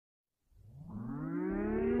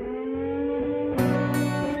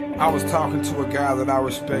I was talking to a guy that I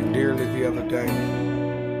respect dearly the other day,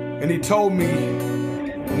 and he told me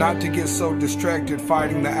not to get so distracted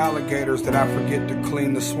fighting the alligators that I forget to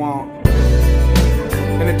clean the swamp.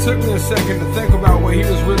 And it took me a second to think about what he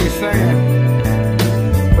was really saying.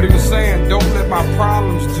 But he was saying, don't let my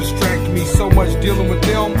problems distract me so much dealing with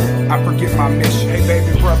them, I forget my mission. Hey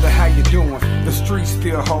baby brother, how you doing? The street's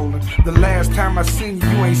still holding. The last time I seen you,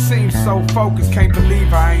 you ain't seemed so focused. Can't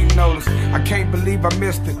believe I ain't noticed. I can't believe I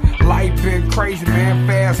missed it. Life been crazy, man,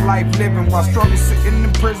 fast life living. While struggling sitting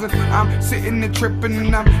in prison, I'm sitting and tripping.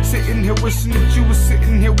 And I'm sitting here wishing that you was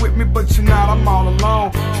sitting here with me. But you're not, I'm all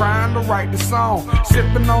alone, trying to write the song.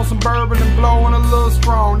 Sipping on some bourbon and blowing a little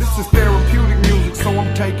strong. This is therapeutic music, so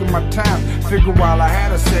I'm taking my time. Figure while I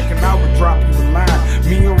had a second, I would drop you a line.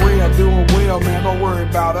 Me and Ray are doing well, man, don't worry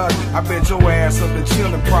about us. I bet your ass up and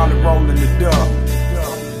chillin', probably rolling the dub.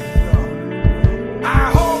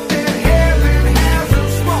 I hope that heaven has a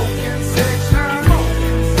smoking section.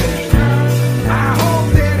 I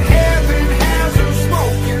hope that heaven has a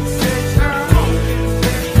smoking section.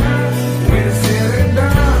 When it's said and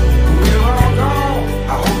done, we're all gone.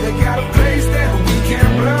 I hope they got a place that we can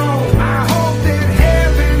blow. I hope that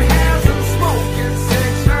heaven has a smoking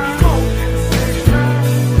section.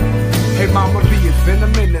 Hey mama B, it's been a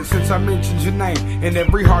minute since I mentioned your name. And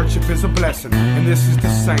every hardship is a blessing, and this is the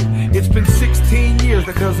same. It's been 16 years,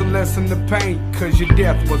 that doesn't lessen the pain, cause your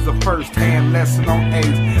death was a first-hand lesson on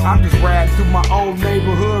AIDS. I'm just riding through my old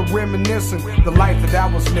neighborhood, reminiscing the life that I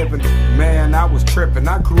was living. Man, I was tripping.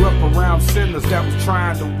 I grew up around sinners that was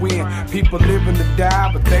trying to win. People living to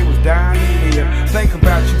die, but they was dying to live. Think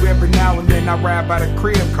about you every now and then. I ride by the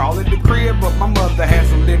crib, call it the crib, but my mother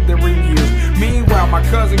hasn't lived there in years. Meanwhile, my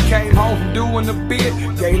cousin came home from doing a bid,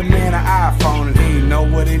 gave the man an iPhone, and he didn't know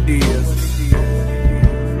what it is.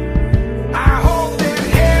 I hope that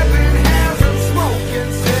heaven has a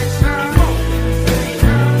smoking section.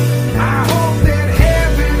 I hope that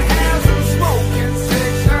heaven has a smoking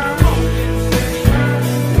section.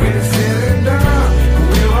 When it's said and done,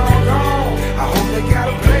 we're all gone. I hope they got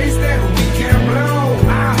a place that we can blow.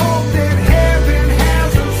 I hope that heaven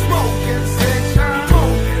has a smoking section.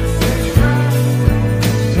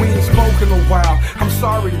 We ain't spoken a while. I'm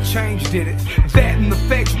sorry the change did it. That and the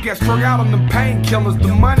fact you got strung out on the painkillers. The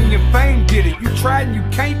money and fame did it. You tried and you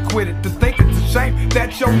can't quit it. To think it's a shame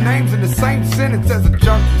that your name's in the same sentence as a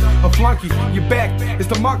junkie, a flunky. You're back, it's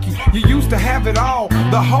the monkey. You used to have it all,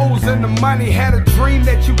 the hoes and the money. Had a dream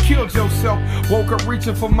that you killed yourself. Woke up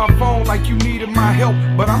reaching for my phone like you needed my help.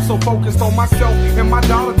 But I'm so focused on myself and my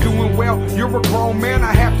dollar doing well. You're a grown man,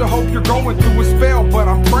 I have to hope you're going through a spell. But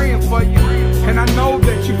I'm praying for you, and I know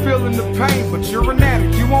that you're feeling the pain. But you're an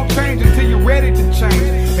addict, you won't change until you're ready to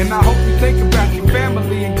change. And I hope you think about your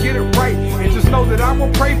family and get it right. And just know that I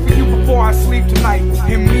will pray for you before I sleep tonight.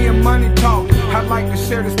 And me and money talk, I'd like to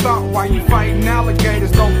share this thought. While you fighting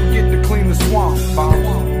alligators, don't forget to clean the swamp.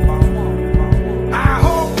 I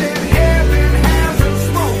hope that heaven has a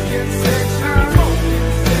smoking section.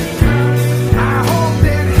 I hope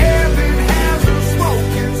that heaven has a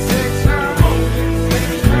smoking section.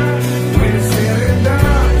 When it's said and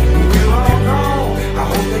done, we're all gone. I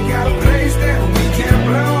hope they got a place that we can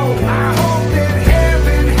blow. I hope that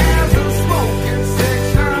heaven has a smoking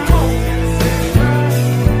section.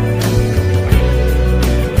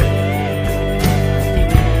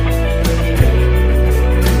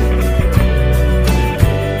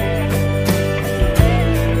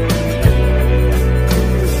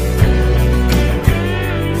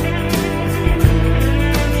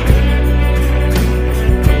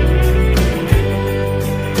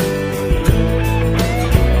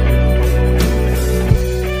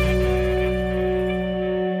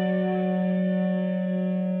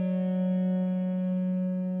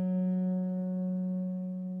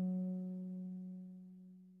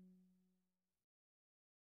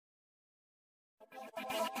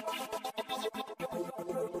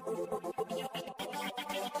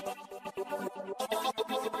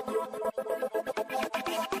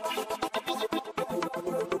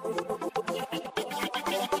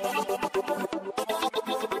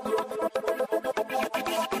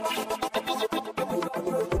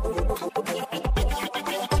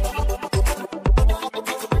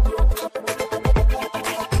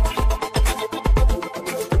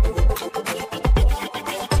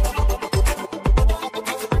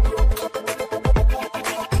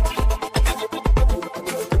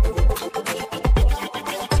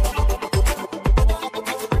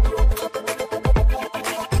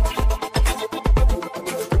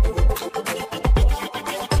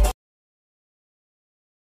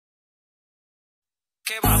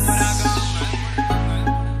 que va para acá,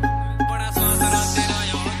 bड़ा सोच रहा तेरा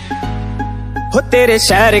यार तेरे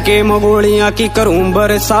शहर के मंगोलियां की करूं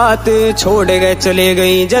बरसात, छोड़ गए चले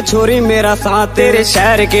गई जा छोरी मेरा साथ। तेरे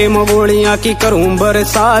शहर के मंगोलियां की करूं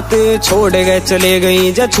बरसात, छोड़ गए चले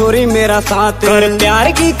गई जा छोरी मेरा साथ। कर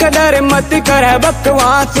प्यार की कदर मत कर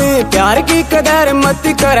बकवास, प्यार की कदर मत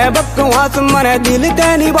कर बकवास, मने दिल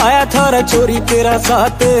ते निभाया थारा छोरी तेरा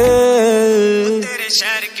साथ।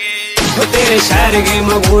 तेरे शहर के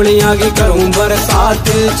मंगोलियां की करूं बरसात,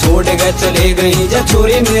 छोड़ गए चले गई जा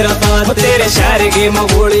छोरी मेरा साथ। तेरे शहर के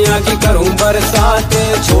मंगोलियां की करूं बरसात,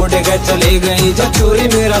 छोड़ गए चले गई जा छोरी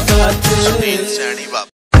मेरा साथ।